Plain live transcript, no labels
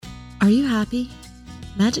Are you happy?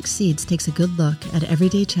 Magic Seeds takes a good look at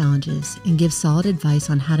everyday challenges and gives solid advice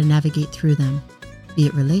on how to navigate through them, be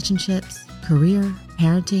it relationships, career,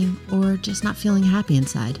 parenting, or just not feeling happy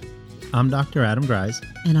inside. I'm Dr. Adam Grise.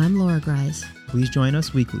 And I'm Laura Grise. Please join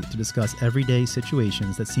us weekly to discuss everyday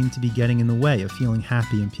situations that seem to be getting in the way of feeling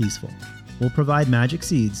happy and peaceful. We'll provide magic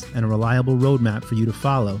seeds and a reliable roadmap for you to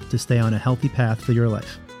follow to stay on a healthy path for your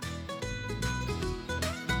life.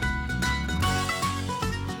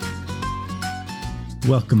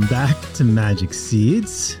 Welcome back to Magic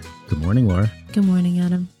Seeds. Good morning, Laura. Good morning,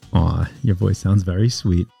 Adam. Aw, your voice sounds very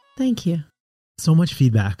sweet. Thank you. So much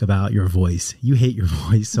feedback about your voice. You hate your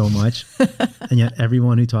voice so much. And yet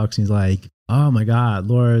everyone who talks to me is like, oh my God,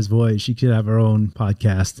 Laura's voice, she could have her own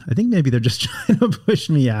podcast. I think maybe they're just trying to push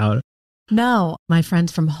me out. No, my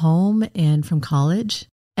friends from home and from college,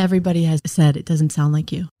 everybody has said it doesn't sound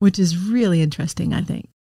like you, which is really interesting, I think.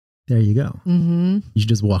 There you go. Mm-hmm. You should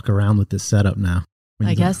just walk around with this setup now.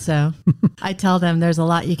 I guess so. I tell them there's a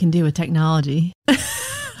lot you can do with technology.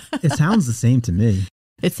 It sounds the same to me.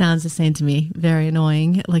 It sounds the same to me. Very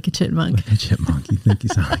annoying, like a chipmunk. Like a chipmunk. You think you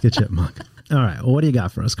sound like a chipmunk. All right. Well, what do you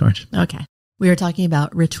got for us, Karch? Okay. We are talking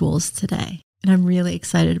about rituals today, and I'm really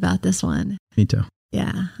excited about this one. Me too.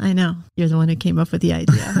 Yeah, I know. You're the one who came up with the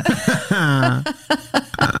idea.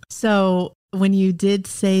 So when you did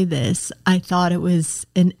say this, I thought it was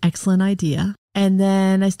an excellent idea. And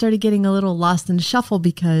then I started getting a little lost in the shuffle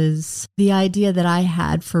because the idea that I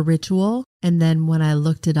had for ritual, and then when I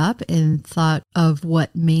looked it up and thought of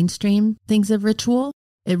what mainstream thinks of ritual,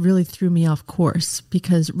 it really threw me off course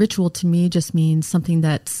because ritual to me just means something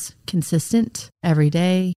that's consistent every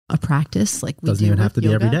day, a practice like we Doesn't even have to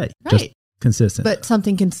be every day. Right. Just consistent. But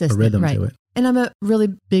something consistent. A rhythm right. to it. And I'm a really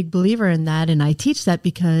big believer in that. And I teach that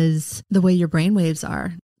because the way your brainwaves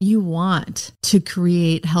are, you want to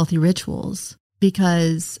create healthy rituals.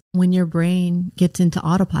 Because when your brain gets into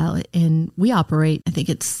autopilot, and we operate, I think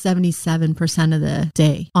it's 77% of the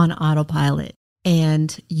day on autopilot,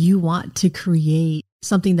 and you want to create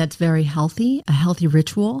something that's very healthy, a healthy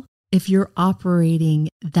ritual, if you're operating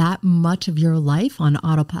that much of your life on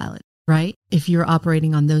autopilot, right? If you're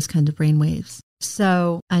operating on those kinds of brain waves.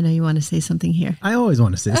 So I know you want to say something here. I always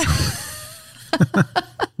want to say something.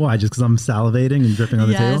 Why? Just because I'm salivating and dripping on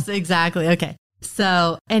the table? Yes, exactly. Okay.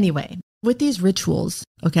 So anyway, with these rituals,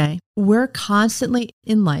 okay, we're constantly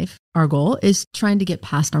in life. Our goal is trying to get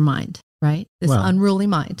past our mind, right? This unruly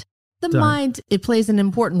mind. The mind, it plays an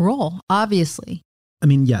important role, obviously. I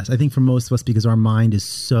mean, yes, I think for most of us, because our mind is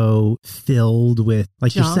so filled with,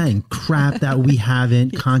 like junk. You're saying, crap that we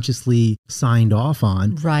haven't consciously signed off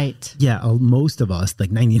on. Right. Yeah, most of us, like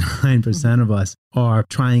 99% of us, are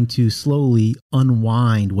trying to slowly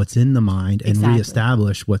unwind what's in the mind and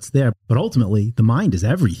reestablish what's there. But ultimately, the mind is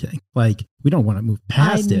everything. Like, we don't want to move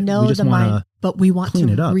past it. We just want to, but we want to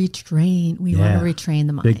retrain. We want to retrain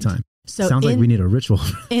the mind. Big time. So sounds like we need a ritual.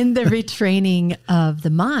 In the retraining of the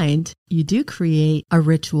mind, you do create a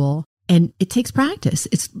ritual, and it takes practice.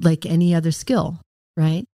 It's like any other skill,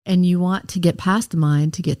 right? And you want to get past the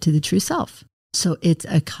mind to get to the true self. So it's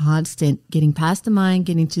a constant getting past the mind,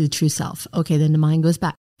 getting to the true self. Okay, then the mind goes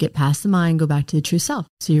back. Get past the mind, go back to the true self.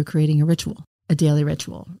 So you're creating a ritual, a daily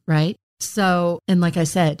ritual, right? So, and like I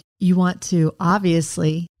said, you want to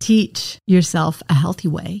obviously teach yourself a healthy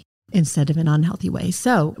way instead of an unhealthy way.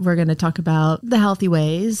 So we're going to talk about the healthy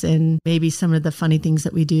ways and maybe some of the funny things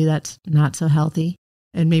that we do that's not so healthy,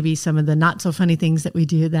 and maybe some of the not so funny things that we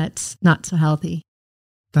do that's not so healthy.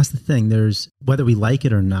 That's the thing. There's, whether we like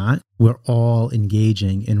it or not, we're all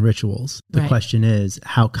engaging in rituals. The question is,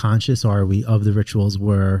 how conscious are we of the rituals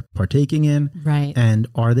we're partaking in? Right. And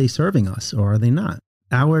are they serving us or are they not?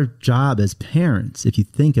 Our job as parents, if you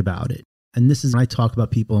think about it, and this is when I talk about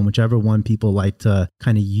people, and whichever one people like to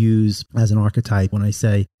kind of use as an archetype when I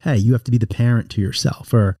say, hey, you have to be the parent to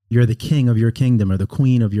yourself, or you're the king of your kingdom, or the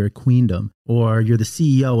queen of your queendom, or you're the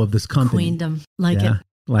CEO of this company. Queendom. Like it.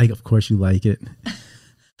 Like, of course you like it.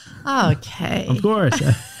 Okay. Of course.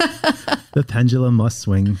 The pendulum must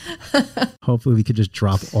swing. Hopefully we could just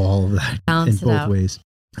drop all of that Balance in both ways.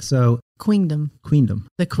 So Queendom.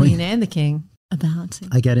 The queen and the king. A balancing.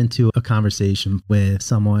 I get into a conversation with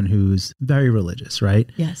someone who's very religious, right?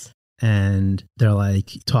 Yes. And they're like,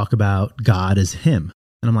 talk about God as him.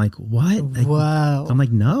 And I'm like, what? Like, whoa. I'm like,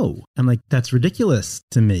 no. I'm like, that's ridiculous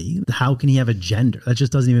to me. How can he have a gender? That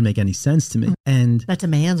just doesn't even make any sense to me. And that's a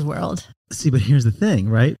man's world. See, but here's the thing,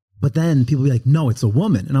 right? But then people be like, no, it's a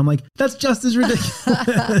woman. And I'm like, that's just as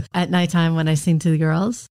ridiculous. At nighttime when I sing to the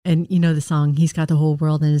girls, and you know the song, He's Got the Whole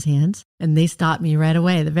World in His Hands. And they stopped me right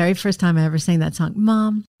away. The very first time I ever sang that song,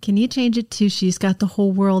 Mom, can you change it to She's Got the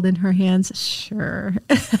Whole World in Her Hands? Sure.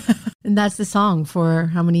 And that's the song for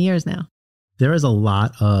how many years now? There is a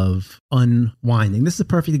lot of unwinding. This is a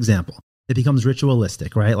perfect example. It becomes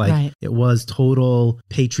ritualistic, right? Like It was total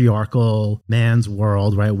patriarchal man's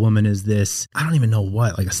world, right? Woman is this, I don't even know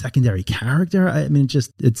what, like a secondary character. I mean,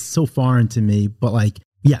 it's so foreign to me, but like,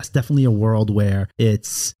 yes, definitely a world where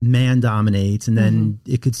it's man dominates, and then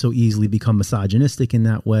it could so easily become misogynistic in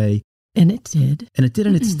that way. And it did. And it did,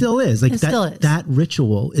 and it still is. Like that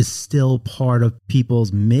ritual is still part of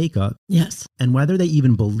people's makeup. Yes. And whether they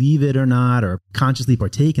even believe it or not, or consciously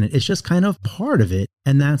partake in it, it's just kind of part of it.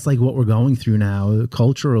 And that's like what we're going through now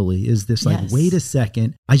culturally, is this like, wait a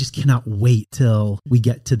second, I just cannot wait till we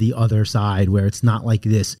get to the other side where it's not like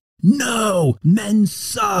this, no, men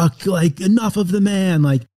suck, like enough of the man.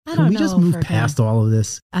 Like, can we just move past all of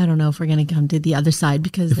this? I don't know if we're going to come to the other side,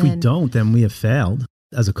 because if we don't, then we have failed.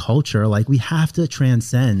 As a culture, like we have to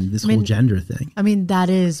transcend this whole gender thing. I mean, that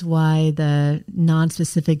is why the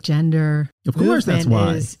non-specific gender of course that's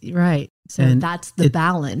why is, right. So and that's the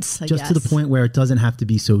balance, I guess. To the point where it doesn't have to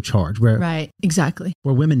be so charged. Where right, exactly.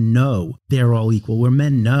 Where women know they're all equal, where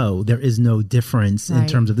men know there is no difference in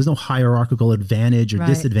terms of, there's no hierarchical advantage or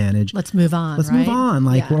disadvantage. Let's move on. Let's move on.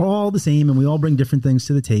 Like we're all the same, and we all bring different things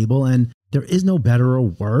to the table, and there is no better or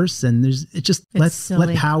worse. And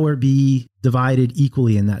let power be divided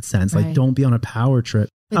equally in that sense. Like, don't be on a power trip.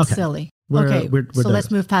 It's silly. We're so let's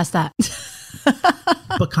move past that.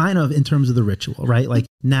 But kind of in terms of the ritual, right? Like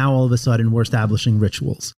now all of a sudden we're establishing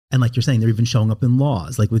rituals. And like you're saying, they're even showing up in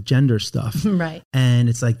laws, like with gender stuff. Right. And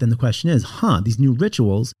it's like, then the question is, these new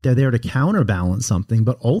rituals, they're there to counterbalance something.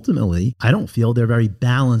 But ultimately, I don't feel they're very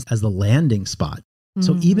balanced as the landing spot.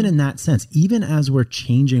 So even in that sense, even as we're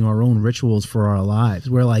changing our own rituals for our lives,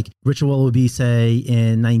 where like ritual would be, say,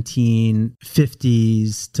 in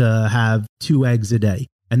 1950s to have 2 eggs a day.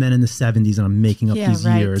 And then in the 70s, and I'm making up these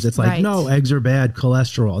years, it's like, no, eggs are bad,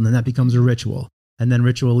 cholesterol. And then that becomes a ritual. And then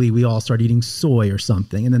ritually, we all start eating soy or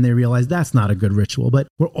something. And then they realize that's not a good ritual. But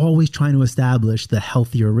we're always trying to establish the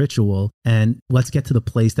healthier ritual. And let's get to the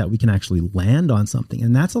place that we can actually land on something.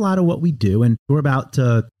 And that's a lot of what we do. And we're about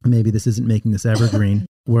to, maybe this isn't making this evergreen,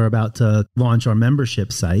 we're about to launch our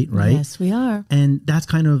membership site, right? Yes, we are. And that's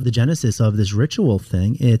kind of the genesis of this ritual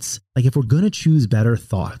thing. It's like, if we're going to choose better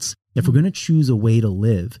thoughts, if we're going to choose a way to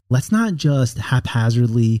live, let's not just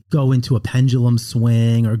haphazardly go into a pendulum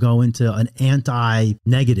swing or go into an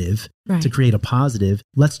anti-negative to create a positive.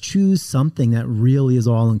 Let's choose something that really is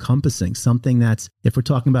all encompassing, something that's, if we're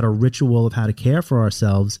talking about a ritual of how to care for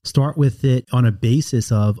ourselves, start with it on a basis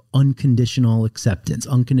of unconditional acceptance,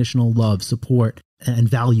 unconditional love, support, and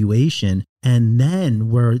valuation. And then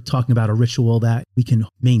we're talking about a ritual that we can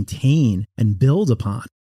maintain and build upon.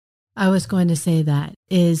 I was going to say that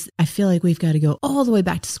is, I feel like we've got to go all the way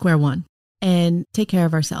back to square one and take care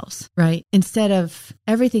of ourselves, right? Instead of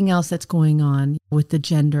everything else that's going on with the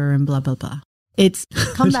gender and blah, blah, blah. It's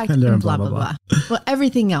come back to blah, blah, blah. Well,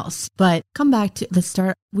 everything else, but come back to the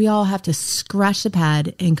start. We all have to scratch the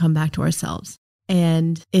pad and come back to ourselves.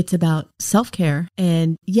 And it's about self-care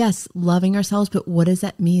and yes, loving ourselves. But what does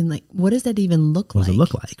that mean? Like, what does that even look like? What does it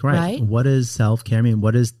look like? Right. What does self-care mean?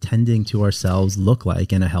 What does tending to ourselves look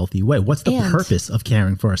like in a healthy way? What's the purpose of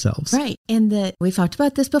caring for ourselves? Right. And that we've talked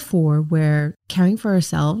about this before, where caring for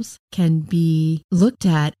ourselves can be looked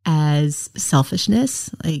at as selfishness,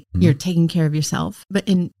 like you're taking care of yourself. But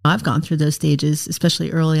I've gone through those stages,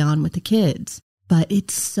 especially early on with the kids. But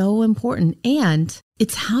it's so important. And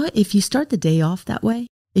it's how, if you start the day off that way,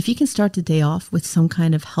 if you can start the day off with some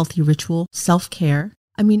kind of healthy ritual, self-care.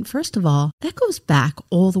 I mean, first of all, that goes back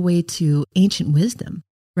all the way to ancient wisdom,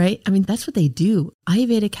 right? I mean, that's what they do.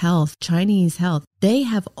 Ayurvedic health, Chinese health, they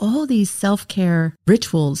have all these self-care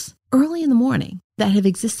rituals early in the morning that have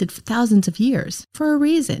existed for thousands of years for a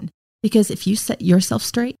reason. Because if you set yourself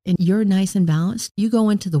straight and you're nice and balanced, you go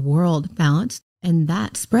into the world balanced. And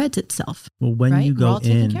that spreads itself. Well, when you go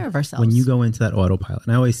taking care of ourselves. When you go into that autopilot,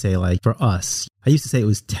 and I always say, like, for us, I used to say it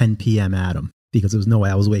was 10 p.m. Adam, because there was no way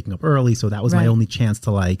I was waking up early. So that was my only chance to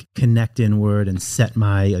like connect inward and set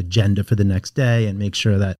my agenda for the next day and make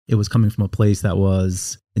sure that it was coming from a place that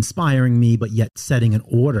was inspiring me, but yet setting an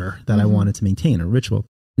order that I wanted to maintain, a ritual.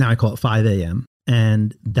 Now I call it 5 a.m.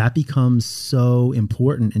 And that becomes so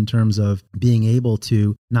important in terms of being able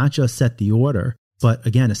to not just set the order, but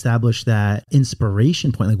again, establish that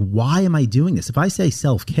inspiration point. Like, why am I doing this? If I say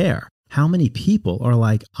self-care, how many people are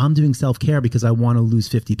like, I'm doing self-care because I want to lose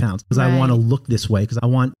 50 pounds, because I want to look this way, because I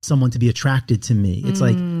want someone to be attracted to me. It's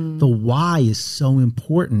like the why is so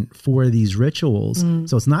important for these rituals.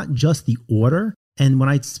 So it's not just the order. And when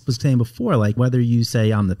I was saying before, like whether you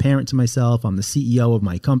say I'm the parent to myself, I'm the CEO of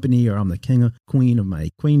my company, or I'm the king or queen of my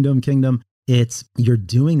kingdom, it's you're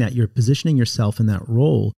doing that. You're positioning yourself in that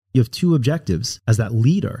role. You have two objectives as that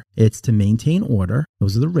leader. It's to maintain order.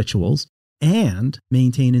 Those are the rituals, and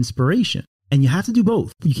maintain inspiration. And you have to do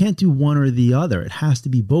both. You can't do one or the other. It has to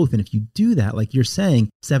be both. And if you do that, like you're saying,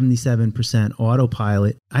 77%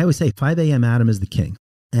 autopilot, I always say 5 a.m. Adam is the king.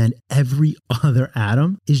 And every other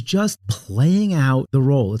atom is just playing out the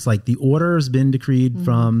role. It's like the order has been decreed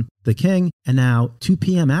from the king. And now 2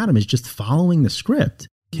 p.m. Adam is just following the script.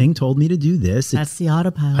 King told me to do this. That's the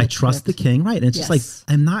autopilot. I trust the king, right? And it's just like,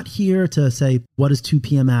 I'm not here to say, what does 2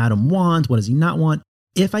 p.m. Adam want? What does he not want?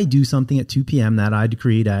 If I do something at 2 p.m. that I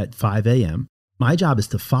decreed at 5 a.m., my job is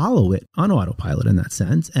to follow it on autopilot in that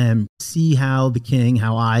sense and see how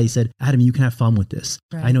I said, Adam, you can have fun with this.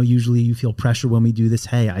 Right. I know usually you feel pressure when we do this.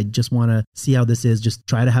 Hey, I just want to see how this is. Just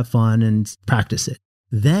try to have fun and practice it.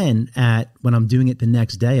 Then when I'm doing it the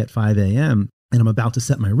next day at 5 a.m. and I'm about to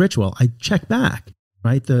set my ritual, I check back,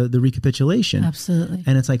 right? The recapitulation. Absolutely.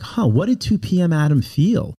 And it's like, what did 2 p.m. Adam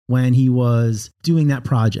feel when he was doing that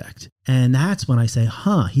project? And that's when I say,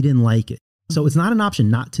 he didn't like it. So it's not an option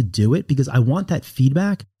not to do it, because I want that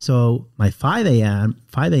feedback. So my 5 a.m.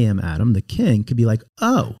 Adam, the king, could be like,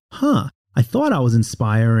 I thought I was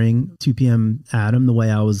inspiring 2 p.m. Adam the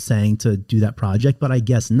way I was saying to do that project, but I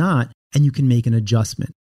guess not. And you can make an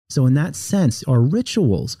adjustment. So in that sense, our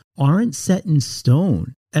rituals aren't set in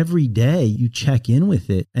stone. Every day you check in with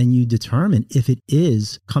it and you determine if it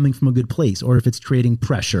is coming from a good place or if it's creating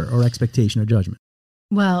pressure or expectation or judgment.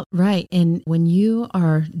 Well, right. And when you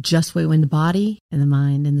are when the body and the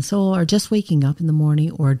mind and the soul are just waking up in the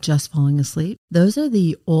morning or just falling asleep, those are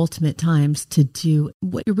the ultimate times to do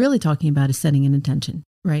what you're really talking about is setting an intention,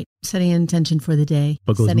 right? Setting an intention for the day.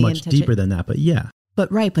 But goes much deeper than that, but yeah. But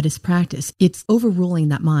it's practice. It's overruling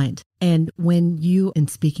that mind. And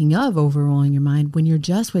speaking of overruling your mind, when you're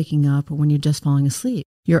just waking up or when you're just falling asleep,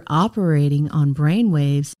 you're operating on brain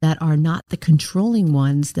waves that are not the controlling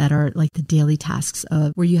ones that are like the daily tasks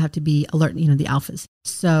of where you have to be alert, the alphas.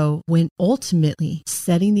 So when ultimately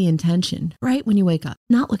setting the intention, right when you wake up,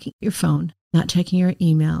 not looking at your phone, not checking your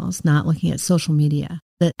emails, not looking at social media,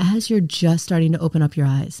 that as you're just starting to open up your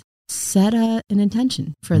eyes, set an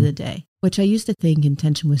intention for the day, which I used to think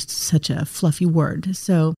intention was such a fluffy word.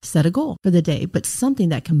 So set a goal for the day, but something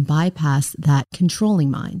that can bypass that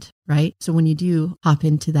controlling mind, right? So when you do hop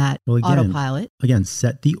into that autopilot. Again,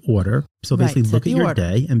 set the order. So basically look at your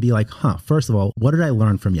day and be like, first of all, what did I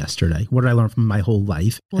learn from yesterday? What did I learn from my whole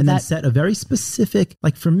life? Well, and then set a very specific,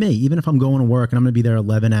 like for me, even if I'm going to work and I'm going to be there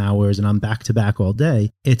 11 hours and I'm back to back all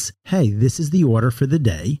day, it's, hey, this is the order for the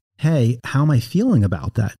day. Hey, how am I feeling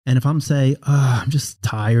about that? And if I'm I'm just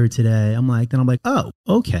tired today, I'm like, oh,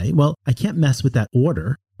 okay, well, I can't mess with that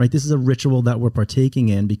order, right? This is a ritual that we're partaking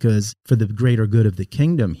in because for the greater good of the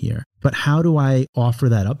kingdom here. But how do I offer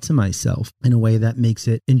that up to myself in a way that makes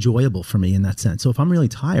it enjoyable for me in that sense? So if I'm really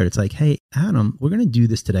tired, it's like, hey, Adam, we're going to do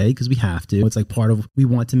this today because we have to. It's like we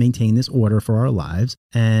want to maintain this order for our lives.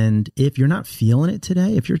 And if you're not feeling it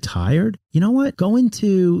today, if you're tired, you know what? Go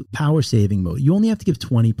into power saving mode. You only have to give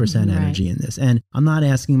 20% energy in this. And I'm not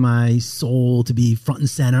asking my soul to be front and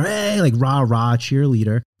center, hey, like rah,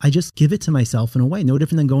 cheerleader. I just give it to myself in a way, no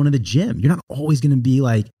different than going to the gym. You're not always going to be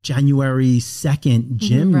like January 2nd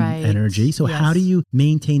gym energy. So how do you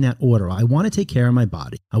maintain that order? I want to take care of my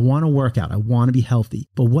body. I want to work out. I want to be healthy.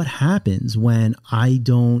 But what happens when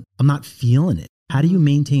I'm not feeling it? How do you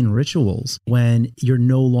maintain rituals when you're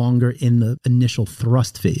no longer in the initial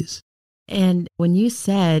thrust phase? And when you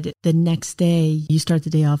said the next day you start the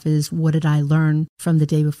day off is what did I learn from the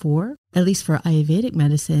day before? At least for Ayurvedic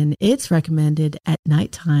medicine, it's recommended at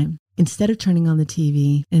nighttime. Instead of turning on the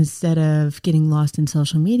TV, instead of getting lost in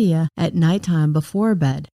social media, at nighttime before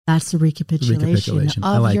bed, that's the recapitulation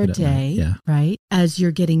of your day, right? As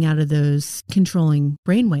you're getting out of those controlling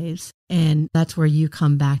brainwaves. And that's where you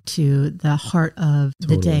come back to the heart of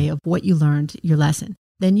the day of what you learned, your lesson.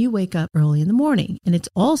 Then you wake up early in the morning. And it's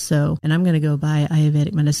also, and I'm going to go by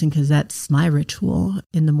Ayurvedic medicine because that's my ritual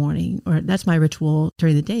in the morning, or that's my ritual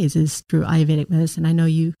during the days is through Ayurvedic medicine. I know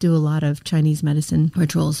you do a lot of Chinese medicine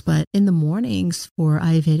rituals, but in the mornings for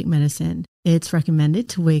Ayurvedic medicine, it's recommended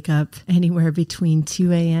to wake up anywhere between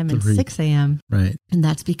 2 a.m. and 6 a.m. Right. And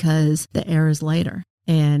that's because the air is lighter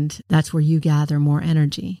and that's where you gather more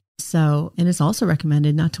energy. So, and it's also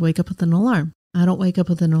recommended not to wake up with an alarm. I don't wake up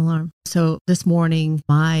with an alarm. So this morning,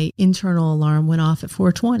 my internal alarm went off at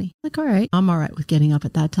 4:20. Like, all right, I'm all right with getting up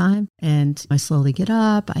at that time. And I slowly get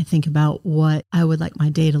up. I think about what I would like my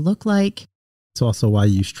day to look like. It's also why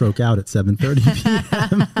you stroke out at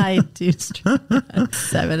 7:30 p.m. I do stroke at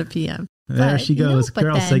 7 p.m. There she goes.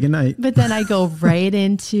 Girl, say goodnight. But then I go right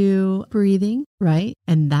into breathing, right?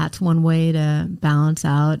 And that's one way to balance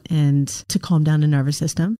out and to calm down the nervous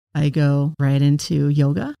system. I go right into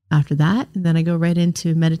yoga after that. And then I go right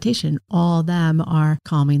into meditation. All of them are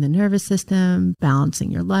calming the nervous system, balancing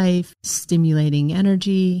your life, stimulating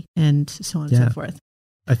energy, and so on and so forth.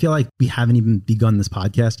 I feel like we haven't even begun this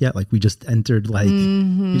podcast yet. Like we just entered, like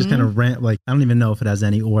we just kind of rant. Like I don't even know if it has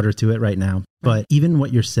any order to it right now. But even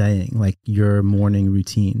what you're saying, like your morning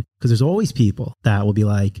routine, because there's always people that will be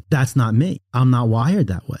like, that's not me. I'm not wired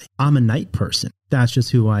that way. I'm a night person. That's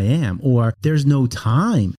just who I am. Or there's no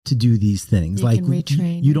time to do these things. Like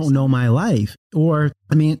you don't know my life. Or,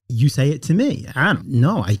 I mean, you say it to me. I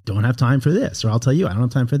don't have time for this. Or I'll tell you, I don't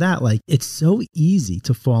have time for that. Like it's so easy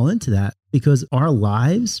to fall into that because our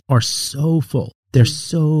lives are so full. They're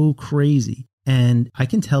so crazy. And I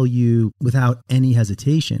can tell you without any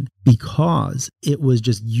hesitation, because it was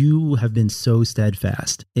just, you have been so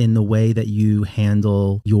steadfast in the way that you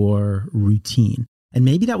handle your routine. And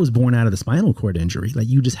maybe that was born out of the spinal cord injury. Like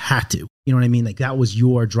you just had to, you know what I mean? Like that was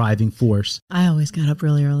your driving force. I always got up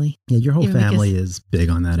really early. Yeah, your whole family is big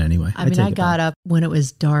on that anyway. I got up when it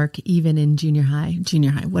was dark, even in junior high,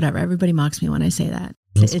 whatever. Everybody mocks me when I say that.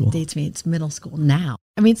 It dates me. It's middle school now.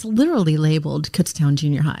 I mean, it's literally labeled Kutztown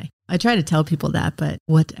Junior High. I try to tell people that, but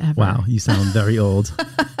whatever. Wow, you sound very old.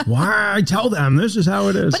 Why? I tell them this is how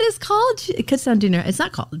it is. But it's called Kutztown Junior. It's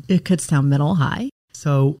not called Kutztown Middle High.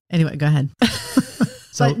 So anyway, go ahead.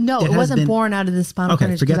 But no, it wasn't born out of the spinal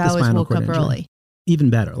cord injury because I always woke up early.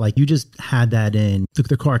 Even better. Like you just had that in. The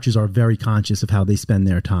Karches are very conscious of how they spend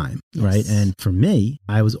their time, right? And for me,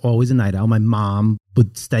 I was always a night owl. My mom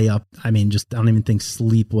would stay up. I mean, I don't even think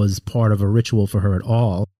sleep was part of a ritual for her at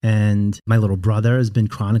all. And my little brother has been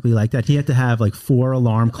chronically like that. He had to have like 4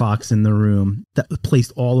 alarm clocks in the room that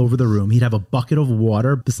placed all over the room. He'd have a bucket of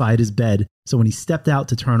water beside his bed. So when he stepped out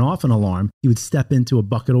to turn off an alarm, he would step into a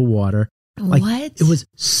bucket of water. Like, what? It was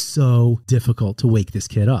so difficult to wake this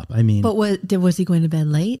kid up. I mean, but was he going to bed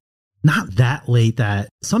late? Not that late. That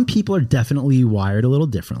some people are definitely wired a little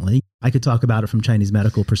differently. I could talk about it from Chinese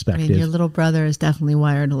medical perspective. I mean, your little brother is definitely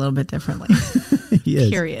wired a little bit differently. He is.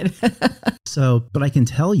 Period. So, but I can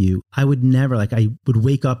tell you, I would never, I would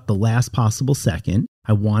wake up the last possible second.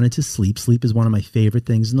 I wanted to sleep. Sleep is one of my favorite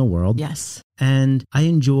things in the world. Yes. And I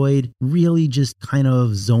enjoyed really just kind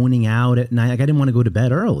of zoning out at night. Like I didn't want to go to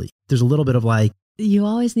bed early. There's a little bit of like. You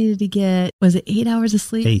always needed to get, was it 8 hours of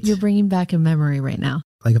sleep? 8. You're bringing back a memory right now.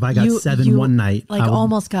 Like if I got 7 one night. Like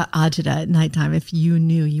almost got agita at nighttime if you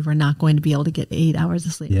knew you were not going to be able to get 8 hours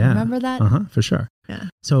of sleep. Yeah. Remember that? For sure. Yeah.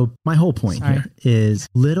 So my whole point here is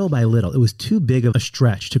little by little, it was too big of a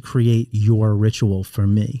stretch to create your ritual for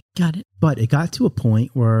me. Got it. But it got to a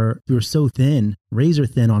point where we were so thin, razor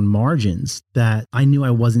thin on margins, that I knew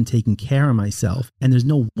I wasn't taking care of myself. And there's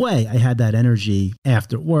no way I had that energy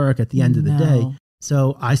after work at the end of the day.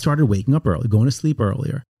 So I started waking up early, going to sleep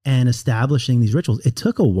earlier, and establishing these rituals. It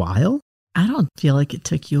took a while. I don't feel like it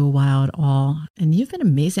took you a while at all. And you've been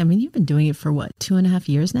amazing. I mean, you've been doing it for what, 2.5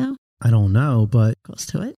 years now? I don't know, but close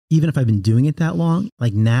to it. Even if I've been doing it that long,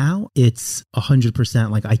 like now it's 100%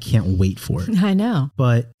 like I can't wait for it. I know.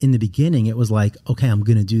 But in the beginning, it was like, okay, I'm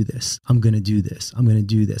going to do this. I'm going to do this. I'm going to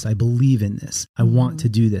do this. I believe in this. I want to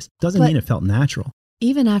do this. Doesn't mean it felt natural.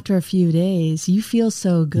 Even after a few days, you feel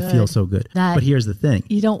so good. You feel so good. But here's the thing.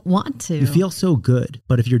 You don't want to. You feel so good.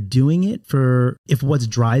 But if you're doing it if what's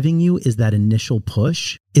driving you is that initial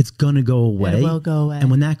push, it's going to go away. It will go away. And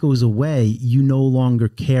when that goes away, you no longer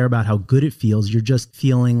care about how good it feels. You're just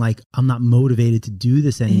feeling like, I'm not motivated to do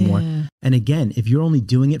this anymore. Yeah. And again, if you're only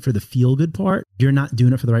doing it for the feel good part, you're not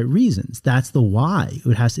doing it for the right reasons. That's the why.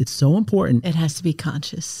 It's so important. It has to be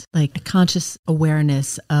conscious, like a conscious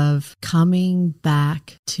awareness of coming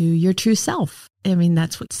back to your true self. I mean,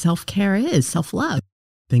 that's what self-care is, self-love.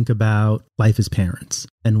 Think about life as parents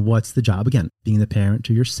and what's the job? Again, being the parent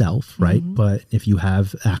to yourself, right? Mm-hmm. But if you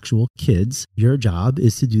have actual kids, your job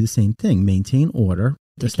is to do the same thing, maintain order,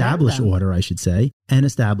 establish order, I should say, and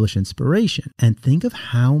establish inspiration. And think of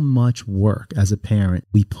how much work as a parent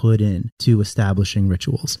we put in to establishing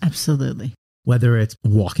rituals. Absolutely. Whether it's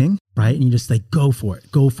walking, right? And you just like, go for it,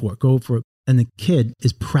 go for it, go for it. And the kid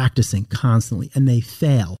is practicing constantly and they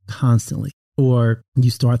fail constantly. Or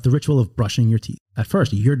you start the ritual of brushing your teeth. At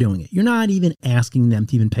first, you're doing it. You're not even asking them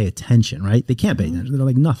to even pay attention, right? They can't pay attention. They're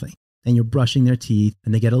like nothing. and you're brushing their teeth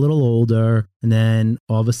and they get a little older. And then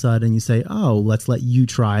all of a sudden you say, oh, let's let you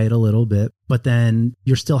try it a little bit. But then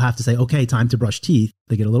you still have to say, okay, time to brush teeth.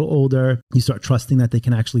 They get a little older. You start trusting that they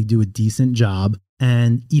can actually do a decent job.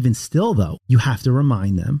 And even still, though, you have to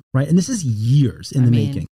remind them, right? And this is years in the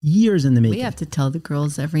making. Years in the making. We have to tell the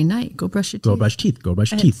girls every night, go brush your teeth. Go brush teeth. Go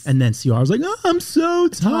brush teeth. And then CR's like, oh, I'm so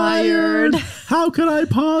tired. How could I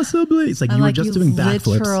possibly? It's like you were just doing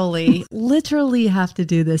backflips. Literally have to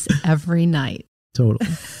do this every night.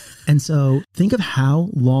 Totally. And so think of how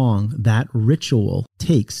long that ritual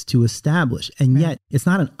takes to establish. And yet it's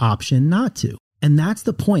not an option not to. And that's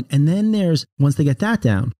the point. And then there's, once they get that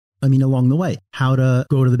down, along the way, how to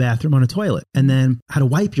go to the bathroom on a toilet and then how to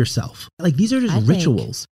wipe yourself. Like these are just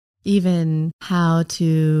rituals. Even how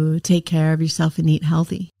to take care of yourself and eat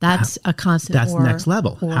healthy. That's a constant. That's next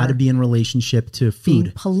level. How to be in relationship to food.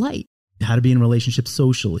 Being polite. How to be in relationship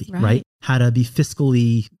socially, right? How to be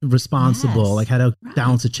fiscally responsible, like how to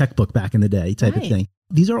balance a checkbook back in the day type of thing.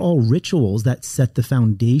 These are all rituals that set the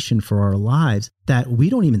foundation for our lives that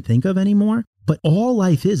we don't even think of anymore. But all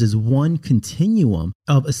life is one continuum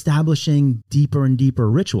of establishing deeper and deeper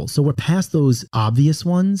rituals. So we're past those obvious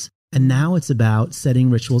ones. And now it's about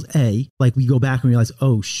setting rituals. Like we go back and realize,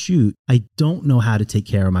 oh, shoot, I don't know how to take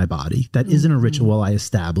care of my body. That isn't a ritual I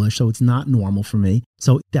established. So it's not normal for me.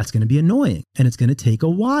 So that's going to be annoying and it's going to take a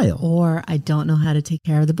while. Or I don't know how to take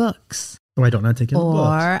care of the books. Or I don't know how to take care of the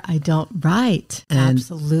books. Or I don't, right. And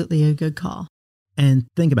absolutely a good call. And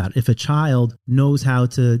think about it. If a child knows how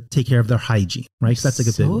to take care of their hygiene, right? So that's like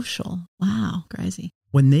a big social. Wow, crazy.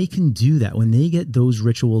 When they can do that, when they get those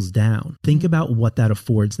rituals down, think about what that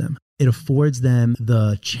affords them. It affords them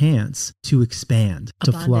the chance to expand,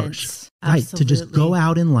 to flourish, right? To just go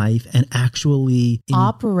out in life and actually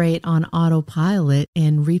operate on autopilot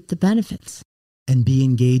and reap the benefits. And be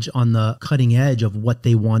engaged on the cutting edge of what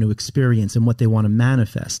they want to experience and what they want to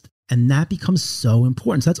manifest. And that becomes so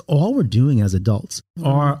important. So that's all we're doing as adults.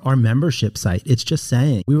 Our membership site, it's just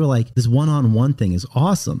saying, we were like, this one-on-one thing is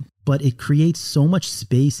awesome, but it creates so much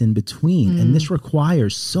space in between. And this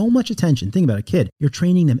requires so much attention. Think about a kid. You're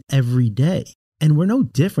training them every day. And we're no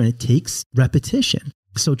different. It takes repetition.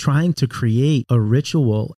 So trying to create a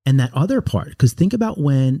ritual and that other part, because think about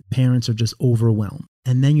when parents are just overwhelmed.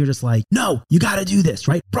 And then you're just like, no, you got to do this,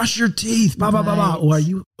 right? Brush your teeth, blah, blah, blah, blah. Or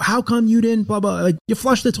how come you didn't, blah, blah, like you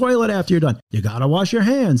flush the toilet after you're done. You got to wash your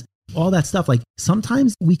hands, all that stuff. Like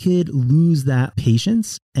sometimes we could lose that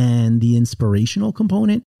patience and the inspirational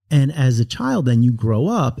component. And as a child, then you grow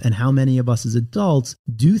up, and how many of us as adults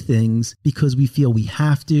do things because we feel we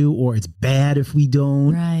have to, or it's bad if we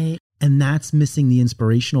don't. Right. And that's missing the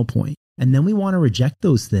inspirational point. And then we want to reject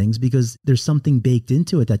those things because there's something baked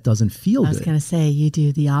into it that doesn't feel good. I was going to say, you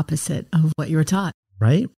do the opposite of what you were taught.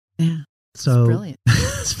 Right? Yeah. So brilliant.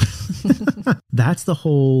 That's the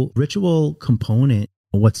whole ritual component.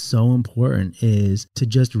 What's so important is to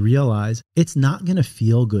just realize it's not going to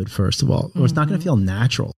feel good, first of all, or it's not going to feel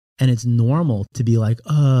natural. And it's normal to be like,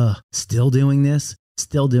 still doing this.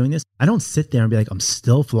 I don't sit there and be like, I'm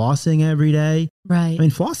still flossing every day. Right. I mean,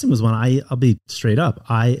 flossing was one I'll be straight up.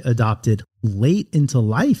 I adopted late into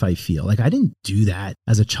life. I feel like I didn't do that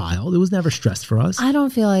as a child. It was never stress for us. I don't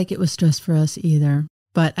feel like it was stress for us either.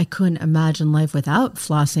 But I couldn't imagine life without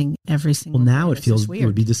flossing every single day. Well, now it feels weird. It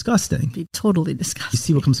would be disgusting. It'd be totally disgusting. You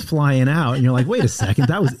see what comes flying out and you're like, wait a second,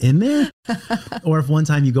 that was in there? Or if one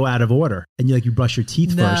time you go out of order and you brush your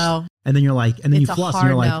teeth first and then you're like, and then you floss and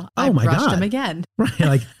you're like, oh my God. I brushed them again. Right.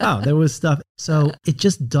 Like, oh, there was stuff. So it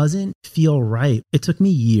just doesn't feel right. It took me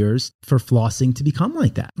years for flossing to become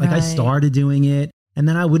like that. Like I started doing it. And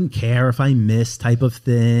then I wouldn't care if I missed type of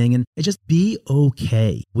thing. And it just be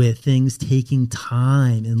okay with things taking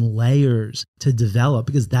time and layers to develop,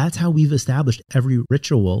 because that's how we've established every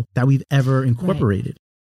ritual that we've ever incorporated.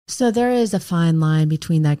 Right. So there is a fine line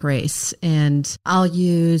between that grace, and I'll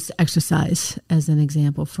use exercise as an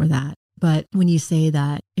example for that. But when you say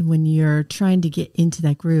that, when you're trying to get into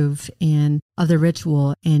that groove and other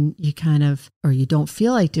ritual and you or you don't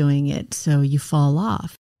feel like doing it, so you fall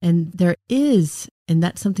off. And there is, and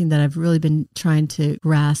that's something that I've really been trying to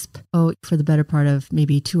grasp, for the better part of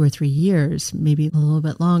maybe 2 or 3 years, maybe a little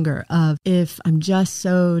bit longer, of if I'm just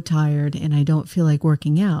so tired and I don't feel like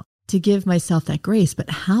working out, to give myself that grace. But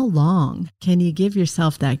how long can you give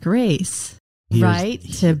yourself that grace?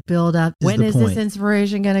 To build up. When is this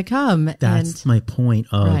inspiration going to come? That's my point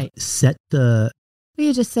of set the... Well,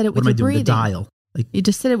 you just said it with your breathing. The dial. You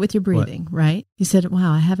just said it with your breathing, right? You said,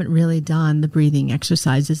 wow, I haven't really done the breathing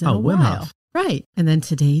exercises in a while. Wim Hof. Right. And then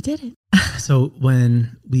today you did it. So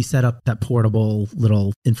when we set up that portable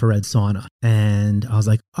little infrared sauna, and I was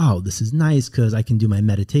like, oh, this is nice because I can do my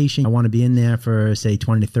meditation. I want to be in there for say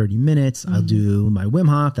 20 to 30 minutes. I'll do my Wim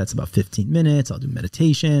Hof. That's about 15 minutes. I'll do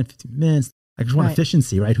meditation, 15 minutes. I just want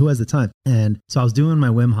efficiency, right? Who has the time? And so I was doing my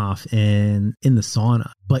Wim Hof in the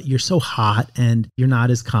sauna, but you're so hot and you're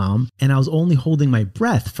not as calm. And I was only holding my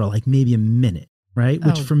breath for like maybe a minute, right?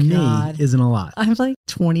 Which for me isn't a lot. I'm like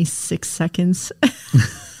 26 seconds.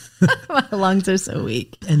 My lungs are so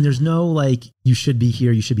weak. And there's no like, you should be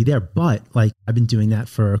here, you should be there. But like, I've been doing that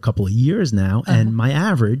for a couple of years now. And my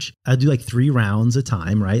average, I do like 3 rounds a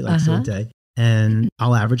time, right? Like so a day. And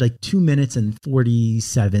I'll average like 2 minutes and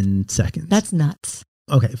 47 seconds. That's nuts.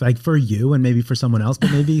 Okay. Like for you and maybe for someone else,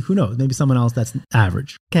 but maybe, who knows, maybe someone else that's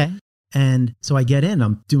average. Okay. And so I get in,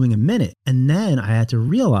 I'm doing a minute. And then I had to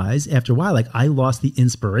realize after a while, like I lost the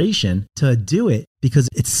inspiration to do it because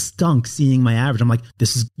it stunk seeing my average. I'm like,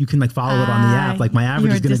 you can like follow it on the app. Like my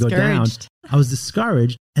average is going to go down. I was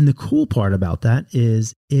discouraged. And the cool part about that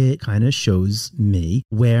is it kind of shows me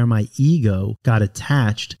where my ego got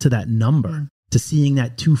attached to that number, to seeing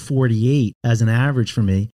that 248 as an average for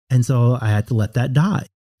me. And so I had to let that die.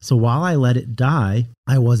 So while I let it die,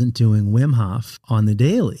 I wasn't doing Wim Hof on the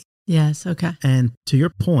daily. Yes. Okay. And to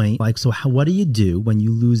your point, like, so what do you do when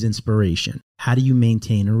you lose inspiration? How do you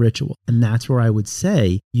maintain a ritual? And that's where I would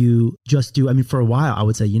say you just do, I mean, for a while, I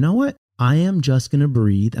would say, you know what? I am just going to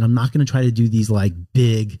breathe and I'm not going to try to do these like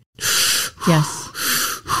big. Yes.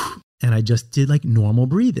 And I just did like normal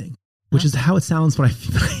breathing, which is how it sounds when I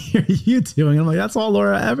hear you doing. I'm like, that's all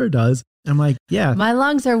Laura ever does. I'm like, yeah. My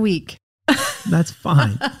lungs are weak. That's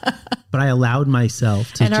fine. But I allowed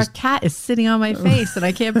myself to. And our cat is sitting on my face and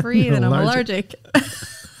I can't breathe and I'm allergic.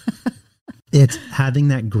 It's having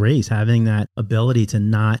that grace, having that ability to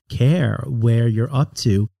not care where you're up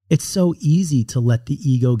to. It's so easy to let the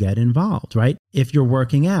ego get involved, right? If you're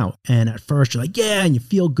working out and at first you're like, yeah, and you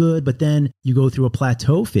feel good, but then you go through a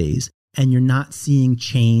plateau phase and you're not seeing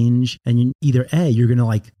change, and you either you're going to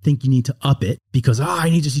like think you need to up it because, I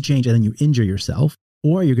need to see change, and then you injure yourself.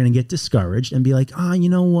 Or you're going to get discouraged and be like, you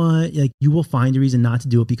know what? Like you will find a reason not to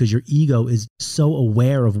do it because your ego is so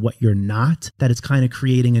aware of what you're not that it's kind of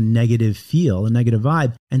creating a negative feel, a negative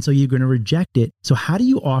vibe. And so you're going to reject it. So how do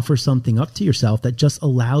you offer something up to yourself that just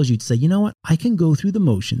allows you to say, you know what? I can go through the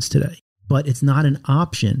motions today, but it's not an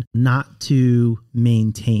option not to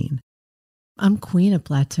maintain. I'm queen of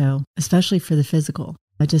plateau, especially for the physical.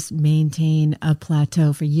 I just maintain a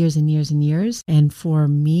plateau for years and years and years. And for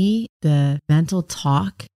me, the mental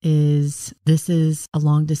talk is, this is a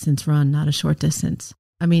long distance run, not a short distance.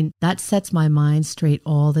 I mean, that sets my mind straight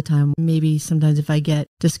all the time. Maybe sometimes if I get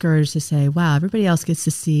discouraged to say, wow, everybody else gets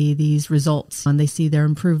to see these results and they see their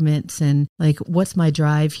improvements and like, what's my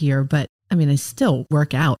drive here? But I mean, I still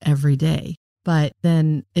work out every day. But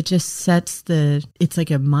then it just sets it's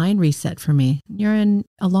like a mind reset for me. You're in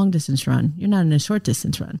a long distance run. You're not in a short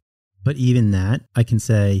distance run. But even that, I can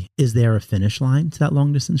say, is there a finish line to that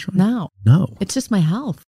long distance run? No. It's just my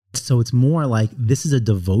health. So it's more like this is a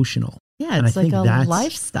devotional. Yeah, it's like a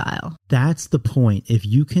lifestyle. That's the point. If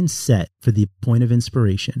you can set for the point of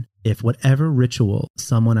inspiration, if whatever ritual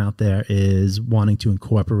someone out there is wanting to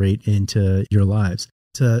incorporate into your lives,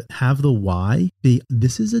 to have the why be,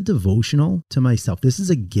 this is a devotional to myself. This is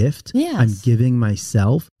a gift I'm giving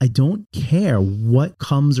myself. I don't care what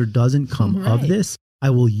comes or doesn't come of this. I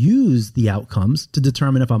will use the outcomes to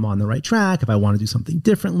determine if I'm on the right track, if I want to do something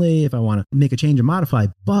differently, if I want to make a change or modify,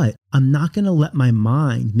 but I'm not going to let my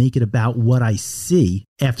mind make it about what I see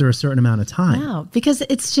after a certain amount of time. No, because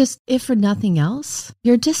it's just, if for nothing else,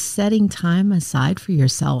 you're just setting time aside for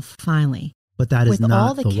yourself finally. But that is with not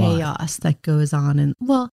all the chaos that goes on. And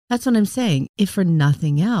well, that's what I'm saying. If for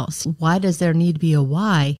nothing else, why does there need to be a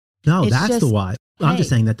why? No, that's the why. I'm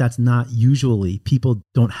just saying that's not usually, people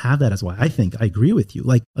don't have that as why. I agree with you.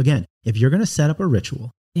 Like, again, if you're going to set up a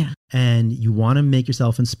ritual and you want to make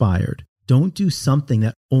yourself inspired, don't do something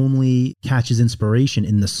that only catches inspiration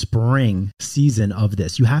in the spring season of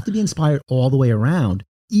this. You have to be inspired all the way around.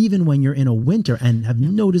 Even when you're in a winter and have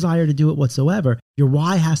no desire to do it whatsoever, your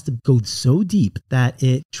why has to go so deep that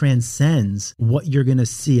it transcends what you're going to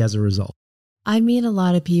see as a result. I meet a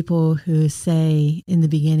lot of people who say in the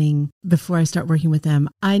beginning, before I start working with them,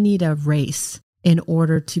 I need a race in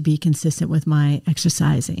order to be consistent with my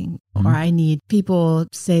exercising. Or I need, people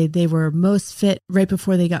say they were most fit right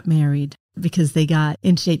before they got married because they got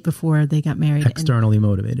in shape before they got married. Externally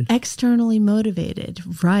motivated. Externally motivated,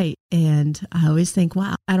 right. And I always think,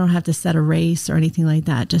 wow, I don't have to set a race or anything like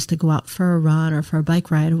that just to go out for a run or for a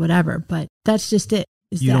bike ride or whatever. But that's just it.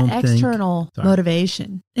 is You that don't external Sorry.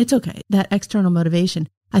 motivation. It's okay. That external motivation.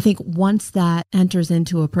 I think once that enters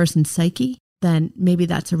into a person's psyche, then maybe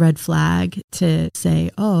that's a red flag to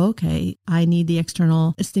say, oh, okay, I need the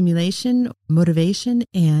external stimulation, motivation,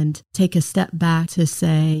 and take a step back to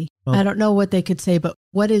say, Well, I don't know what they could say, but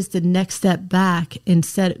what is the next step back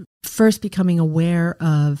instead of first becoming aware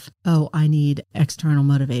of, oh, I need external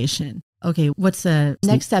motivation. Okay, what's the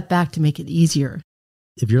next step back to make it easier?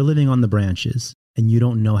 if you're living on the branches and you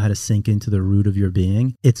don't know how to sink into the root of your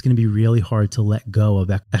being, it's going to be really hard to let go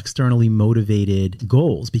of externally motivated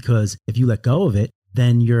goals, because if you let go of it,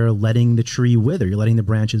 then you're letting the tree wither, you're letting the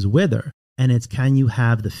branches wither. And it's, can you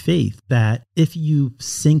have the faith that if you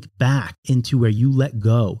sink back into where you let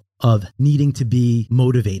go of needing to be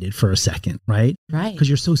motivated for a second, right? Right. Because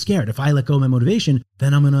you're so scared. If I let go of my motivation,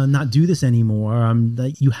 then I'm going to not do this anymore.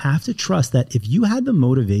 You have to trust that if you had the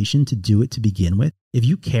motivation to do it to begin with, if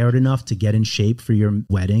you cared enough to get in shape for your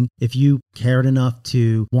wedding, if you cared enough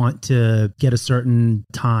to want to get a certain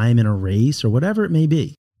time in a race or whatever it may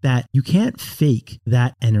be, that you can't fake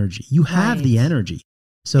that energy. You have the energy.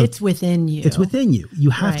 So it's within you. It's within you.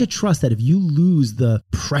 You have to trust that if you lose the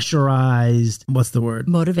pressurized, what's the word?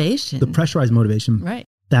 Motivation. The pressurized motivation. Right.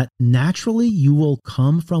 That naturally you will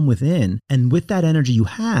come from within. And with that energy you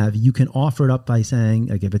have, you can offer it up by saying,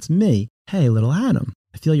 like if it's me, hey, little Adam,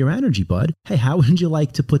 I feel your energy, bud. Hey, how would you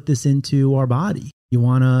like to put this into our body? You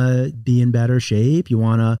want to be in better shape? You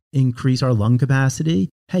want to increase our lung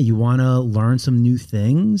capacity? Hey, you want to learn some new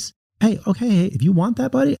things? Hey, okay, if you want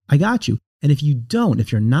that, buddy, I got you. And if you don't,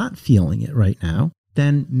 if you're not feeling it right now,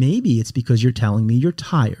 then maybe it's because you're telling me you're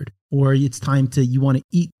tired, or it's time to, you want to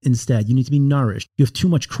eat instead. You need to be nourished. You have too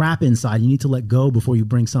much crap inside. You need to let go before you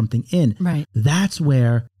bring something in. Right. That's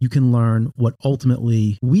where you can learn what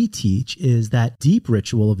ultimately we teach is that deep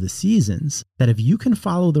ritual of the seasons, that if you can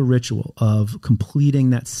follow the ritual of completing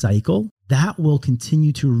that cycle, that will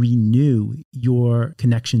continue to renew your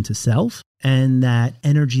connection to self and that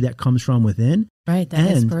energy that comes from within. Right. That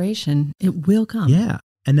inspiration, it will come. Yeah.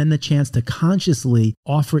 And then the chance to consciously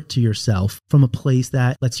offer it to yourself from a place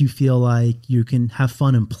that lets you feel like you can have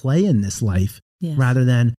fun and play in this life, rather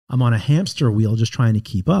than I'm on a hamster wheel just trying to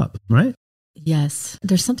keep up, right? Yes.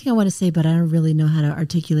 There's something I want to say, but I don't really know how to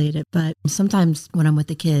articulate it. But sometimes when I'm with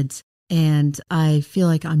the kids and I feel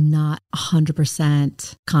like I'm not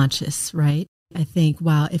 100% conscious, right? I think,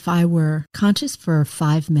 wow, if I were conscious for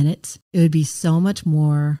 5 minutes, it would be so much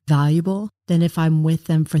more valuable than if I'm with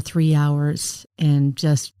them for 3 hours and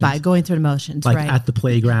just by going through the motions, like right? at the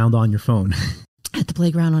playground on your phone. At the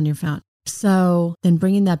playground on your phone. So then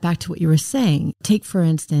bringing that back to what you were saying, take for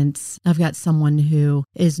instance, I've got someone who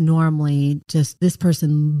is normally just, this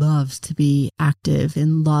person loves to be active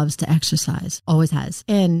and loves to exercise, always has.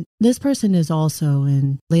 And this person is also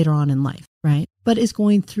later on in life, right? But is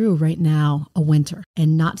going through right now a winter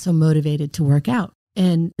and not so motivated to work out.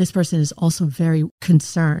 And this person is also very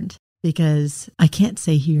concerned because I can't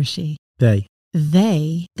say he or she.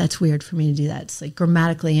 They, that's weird for me to do that. It's like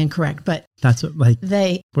grammatically incorrect, but that's what, like,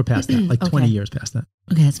 we're past that, like 20 years past that.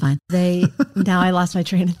 Okay, that's fine. Now I lost my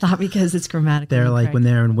train of thought because it's grammatically They're incorrect. like, when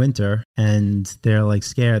they're in winter and they're like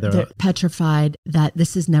scared, they're petrified that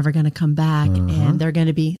this is never going to come back and they're going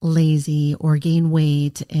to be lazy or gain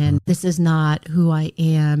weight. And this is not who I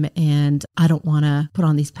am. And I don't want to put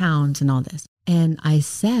on these pounds and all this. And I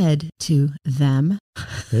said to them,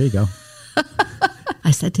 there you go. I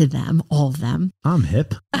said to them, all of them. I'm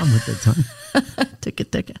hip. I'm with the tongue.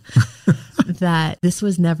 Ticka. That this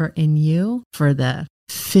was never in you for the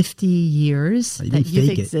 50 years that you've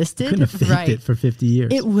existed. You couldn't have faked it for 50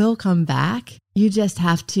 years. It will come back. You just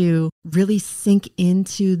have to really sink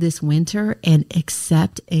into this winter and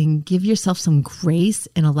accept and give yourself some grace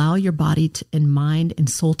and allow your body and mind and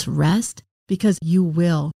soul to rest. Because you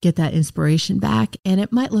will get that inspiration back and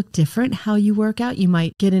it might look different how you work out. You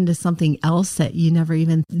might get into something else that you never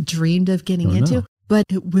even dreamed of getting into, but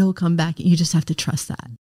it will come back and you just have to trust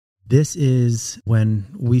that. This is when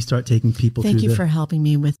we start taking people Thank you for helping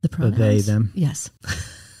me with the pronouns. They, them. Yes.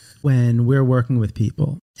 When we're working with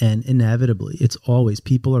people, and inevitably, it's always,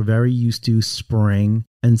 people are very used to spring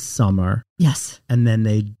and summer. Yes. And then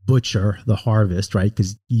they butcher the harvest, right?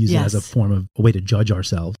 Because you use it as a way to judge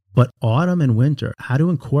ourselves. But autumn and winter, how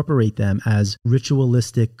to incorporate them as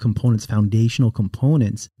ritualistic components, foundational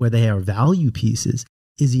components, where they are value pieces,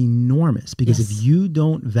 is enormous. Because if you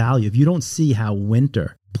don't see how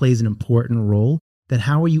winter plays an important role, then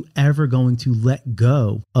how are you ever going to let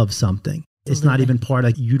go of something? It's not even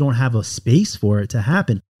you don't have a space for it to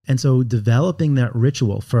happen. And so developing that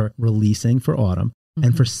ritual for releasing for autumn,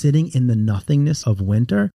 And for sitting in the nothingness of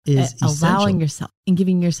winter is allowing essential. yourself and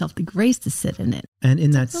giving yourself the grace to sit in it. And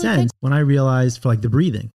in that really sense, when I realized for like the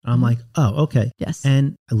breathing, I'm like, oh, okay. Yes.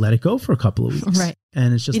 And I let it go for a couple of weeks. Right.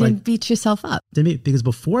 And it's just you like, didn't beat yourself up. because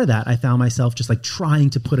before that, I found myself just like trying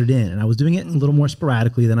to put it in, and I was doing it a little more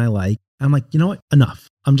sporadically than I like. I'm like, you know what? Enough.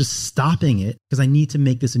 I'm just stopping it because I need to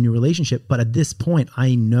make this a new relationship. But at this point,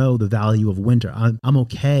 I know the value of winter. I'm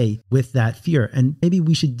okay with that fear. And maybe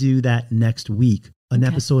we should do that next week, an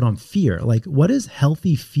episode on fear. Like, what is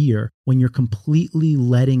healthy fear when you're completely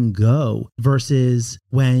letting go versus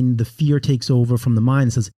when the fear takes over from the mind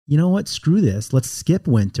and says, you know what, screw this. Let's skip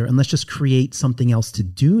winter and let's just create something else to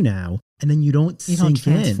do now. And then you don't sink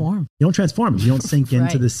in. You don't transform. You don't sink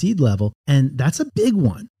into the seed level. And that's a big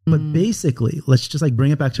one. But basically, let's just like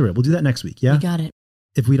bring it back to it. We'll do that next week. Yeah. You got it.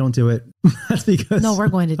 If we don't do it, that's because... No, we're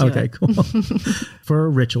going to do it. Okay, cool. For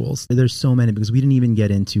rituals, there's so many because we didn't even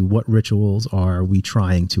get into what rituals are we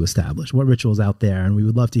trying to establish, what rituals out there. And we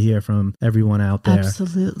would love to hear from everyone out there.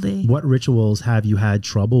 Absolutely. What rituals have you had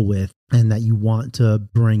trouble with and that you want to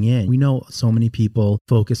bring in? We know so many people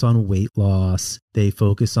focus on weight loss. They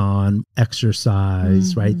focus on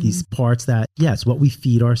exercise, right? These parts that, yes, what we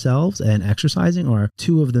feed ourselves and exercising are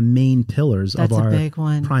two of the main pillars of our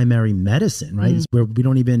primary medicine, right? It's where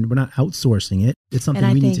we're not outsourcing it. It's something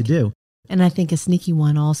we need to do. And I think a sneaky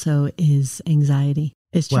one also is anxiety.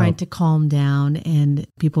 It's trying to calm down, and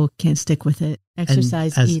people can't stick with it.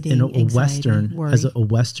 Exercise, eating, anxiety, worry. As a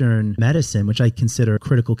Western medicine, which I consider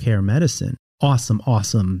critical care medicine,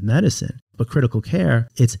 awesome medicine. But critical care,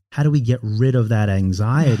 it's how do we get rid of that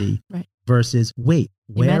anxiety versus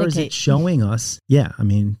where is it showing us? Yeah, I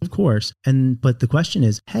mean, of course. But the question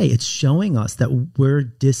is, hey, it's showing us that we're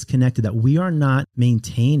disconnected, that we are not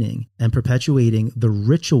maintaining and perpetuating the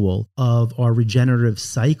ritual of our regenerative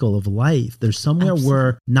cycle of life. There's somewhere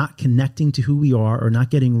we're not connecting to who we are or not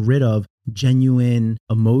getting rid of genuine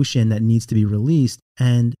emotion that needs to be released.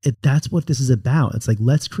 And that's what this is about. It's like,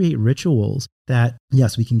 let's create rituals that,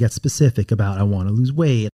 yes, we can get specific about, I want to lose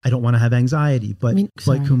weight, I don't want to have anxiety, but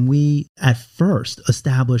can we at first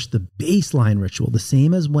establish the baseline ritual, the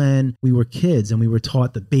same as when we were kids and we were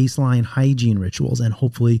taught the baseline hygiene rituals and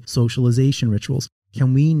hopefully socialization rituals?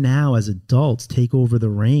 Can we now as adults take over the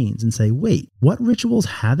reins and say, wait, what rituals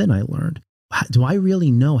haven't I learned? Do I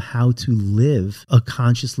really know how to live a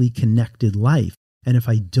consciously connected life? And if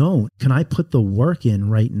I don't, can I put the work in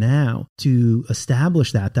right now to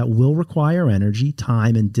establish that will require energy,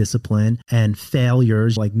 time, and discipline, and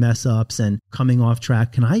failures like mess ups and coming off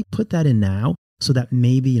track? Can I put that in now so that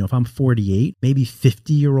maybe, if I'm 48, maybe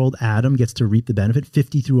 50-year-old Adam gets to reap the benefit?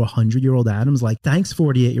 50 through 100-year-old Adam's like, thanks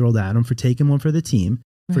 48-year-old Adam for taking one for the team,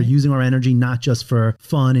 for using our energy not just for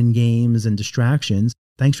fun and games and distractions.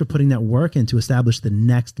 Thanks for putting that work in to establish the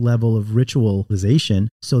next level of ritualization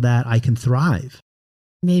so that I can thrive.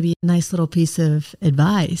 Maybe a nice little piece of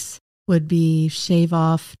advice would be shave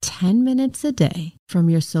off 10 minutes a day from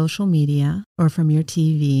your social media or from your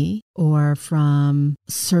TV or from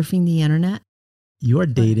surfing the internet. You're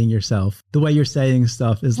dating yourself. The way you're saying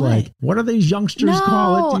stuff is like, what do these youngsters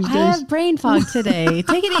call it these days? I have brain fog today.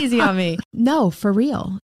 Take it easy on me. No, for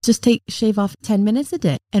real. Just shave off 10 minutes a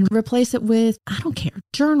day and replace it with, I don't care,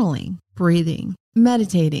 journaling, breathing,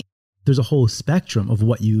 meditating. There's a whole spectrum of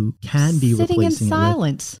what you can be sitting replacing in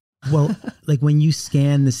silence. Well, like when you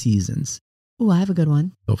scan the seasons. Oh, I have a good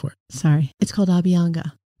one. Go for it. Sorry. It's called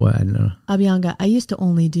Abhyanga. Well, I don't know. Abhyanga. I used to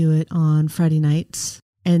only do it on Friday nights.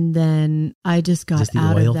 And then I just got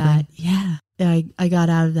out of that. Yeah. I got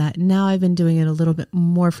out of that. Now I've been doing it a little bit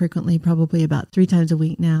more frequently, probably about 3 times a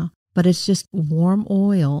week now. But it's just warm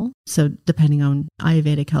oil. So depending on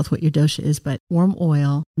Ayurvedic health, what your dosha is, but warm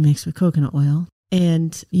oil mixed with coconut oil.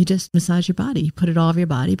 And you just massage your body. You put it all over your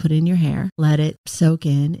body, put it in your hair, let it soak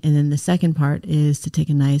in. And then the second part is to take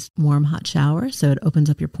a nice warm hot shower. So it opens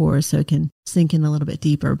up your pores so it can sink in a little bit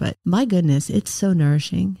deeper. But my goodness, it's so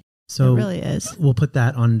nourishing. So it really is. We'll put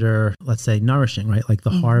that under, let's say, nourishing, right? Like the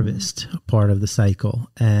harvest part of the cycle,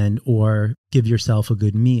 or give yourself a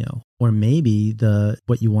good meal. Or maybe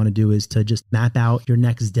what you want to do is to just map out your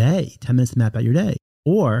next day, 10 minutes to map out your day.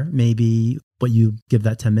 Or maybe what you give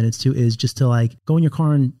that 10 minutes to is just to like go in your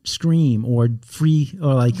car and scream or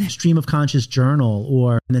stream of conscious journal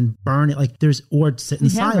and then burn it or sit in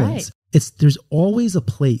silence. Right. There's always a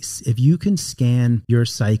place. If you can scan your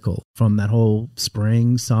cycle from that whole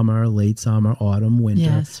spring, summer, late summer, autumn, winter.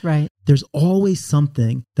 Yes, right. There's always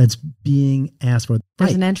something that's being asked for.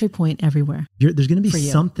 There's an entry point everywhere. There's going to be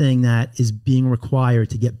something that is being required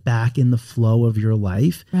to get back in the flow of your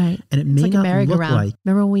life. Right. And it may not look like.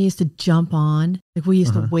 Remember when we used to jump on? Like we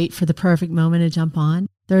used to wait for the perfect moment to jump on?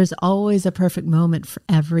 There's always a perfect moment for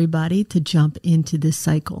everybody to jump into this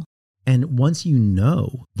cycle. And once you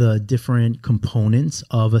know the different components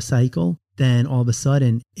of a cycle, then all of a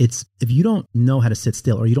sudden if you don't know how to sit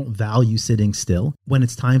still or you don't value sitting still, when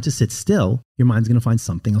it's time to sit still, your mind's going to find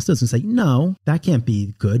something else to do. It's going to say, no, that can't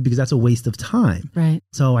be good because that's a waste of time. Right.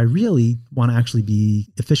 So I really want to actually be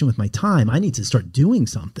efficient with my time. I need to start doing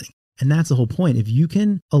something. And that's the whole point. If you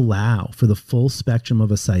can allow for the full spectrum of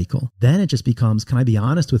a cycle, then it just becomes, can I be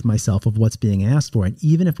honest with myself of what's being asked for? And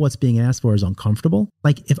even if what's being asked for is uncomfortable,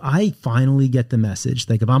 like if I finally get the message,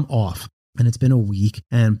 like if I'm off and it's been a week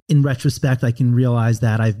and in retrospect, I can realize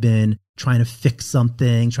that I've been trying to fix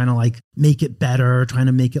something, trying to like make it better, trying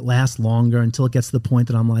to make it last longer until it gets to the point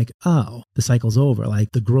that I'm like, oh, the cycle's over. Like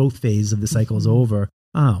the growth phase of the cycle is over.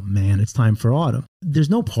 Oh man, it's time for autumn. There's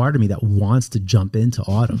no part of me that wants to jump into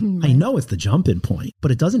autumn. Right. I know it's the jump-in point,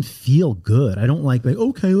 but it doesn't feel good. I don't like,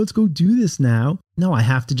 okay, let's go do this now. No, I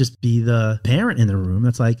have to just be the parent in the room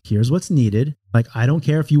that's like, here's what's needed. Like, I don't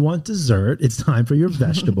care if you want dessert. It's time for your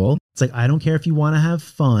vegetable. It's like, I don't care if you want to have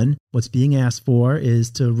fun. What's being asked for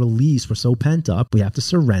is to release. We're so pent up. We have to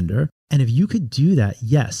surrender. And if you could do that,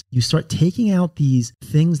 yes, you start taking out these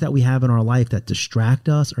things that we have in our life that distract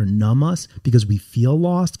us or numb us because we feel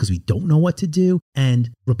lost, because we don't know what to do, and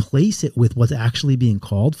replace it with what's actually being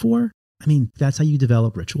called for. I mean, that's how you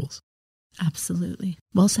develop rituals. Absolutely.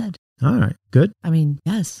 Well said. All right, good. I mean,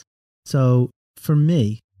 yes. So for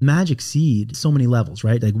me, Magic Seed, so many levels,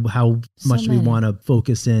 right? Like how much do we want to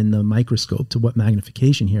focus in the microscope to what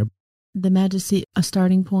magnification here? The Magic Seed, a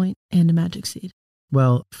starting point and a Magic Seed.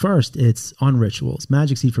 Well, first, it's on rituals,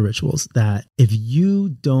 Magic Seed for rituals, that if you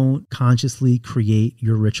don't consciously create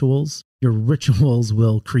your rituals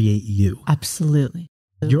will create you. Absolutely.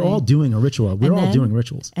 You're all doing a ritual. We're all doing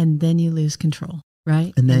rituals. And then you lose control,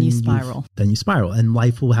 right? And then you spiral. Then you spiral. And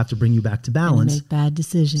life will have to bring you back to balance. And make bad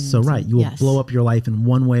decisions. So, right. You will blow up your life in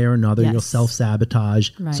one way or another. You'll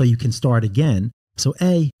self-sabotage. Right. So you can start again. So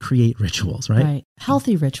create rituals, right? Right.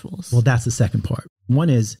 Healthy rituals. Well, that's the second part. One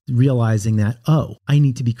is realizing that, I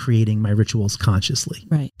need to be creating my rituals consciously.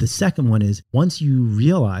 Right. The second one is once you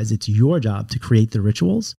realize it's your job to create the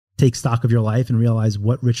rituals, take stock of your life and realize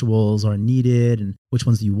what rituals are needed and which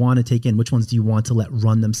ones do you want to take in, which ones do you want to let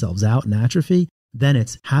run themselves out and atrophy. Then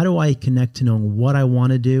it's how do I connect to knowing what I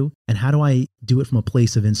want to do and how do I do it from a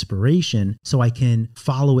place of inspiration so I can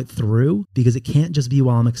follow it through, because it can't just be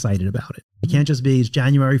while I'm excited about it. It can't just be it's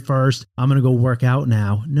January 1st, I'm going to go work out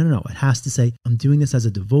now. No. It has to say I'm doing this as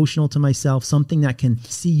a devotional to myself, something that can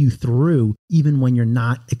see you through even when you're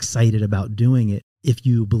not excited about doing it, if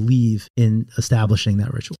you believe in establishing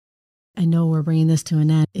that ritual. I know we're bringing this to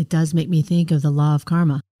an end. It does make me think of the law of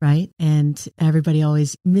karma, right? And everybody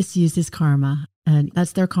always misuses karma. And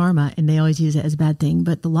that's their karma, and they always use it as a bad thing.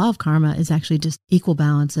 But the law of karma is actually just equal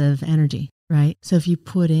balance of energy, right? So if you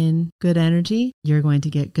put in good energy, you're going to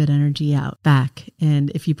get good energy back. And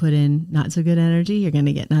if you put in not so good energy, you're going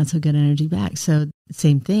to get not so good energy back. So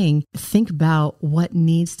same thing, think about what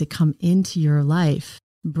needs to come into your life.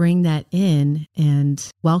 Bring that in and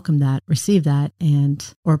welcome that, receive that,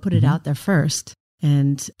 or put it out there first.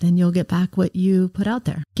 And then you'll get back what you put out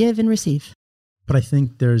there. Give and receive. But I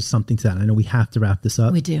think there's something to that. I know we have to wrap this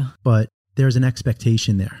up. We do. But there's an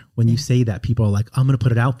expectation there. When you say that, people are like, I'm going to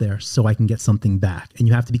put it out there so I can get something back. And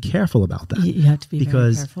you have to be careful about that. You have to be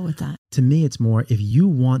very careful with that. To me, it's more, if you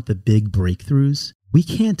want the big breakthroughs, we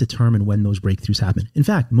can't determine when those breakthroughs happen. In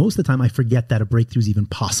fact, most of the time I forget that a breakthrough is even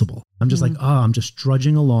possible. I'm just like, I'm just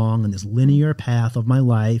trudging along on this linear path of my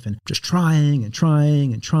life and just trying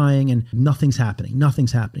and nothing's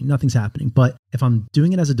happening. But if I'm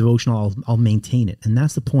doing it as a devotional, I'll maintain it. And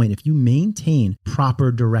that's the point. If you maintain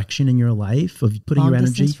proper direction in your life of putting your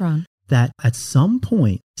energy, that at some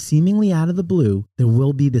point, seemingly out of the blue, there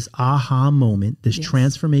will be this aha moment, this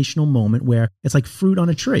transformational moment where it's like fruit on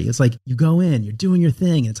a tree. It's like you go in, you're doing your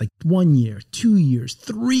thing. And it's like 1 year, 2 years,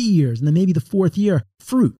 3 years, and then maybe the fourth year,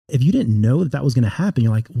 fruit. If you didn't know that was going to happen,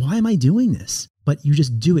 you're like, why am I doing this? But you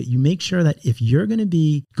just do it. You make sure that if you're going to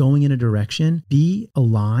be going in a direction, be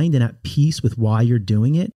aligned and at peace with why you're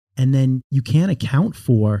doing it. And then you can't account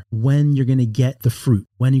for when you're going to get the fruit,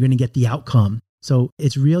 when you're going to get the outcome. So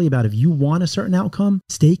it's really about, if you want a certain outcome,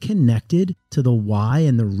 stay connected to the why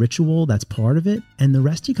and the ritual that's part of it. And the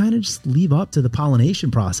rest you kind of just leave up to the pollination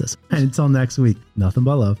process. And until next week, nothing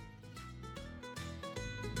but love.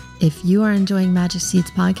 If you are enjoying Magic Seeds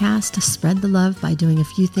podcast, spread the love by doing a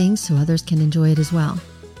few things so others can enjoy it as well.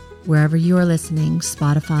 Wherever you are listening,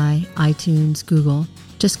 Spotify, iTunes, Google,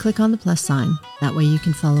 just click on the plus sign. That way you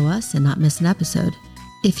can follow us and not miss an episode.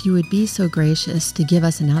 If you would be so gracious to give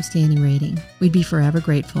us an outstanding rating, we'd be forever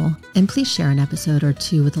grateful. And please share an episode or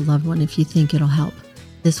two with a loved one if you think it'll help.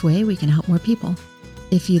 This way we can help more people.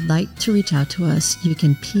 If you'd like to reach out to us, you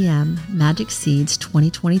can PM Magic Seeds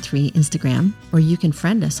 2023 Instagram, or you can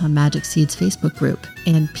friend us on Magic Seeds Facebook group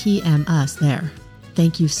and PM us there.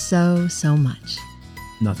 Thank you so, so much.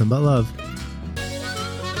 Nothing but love.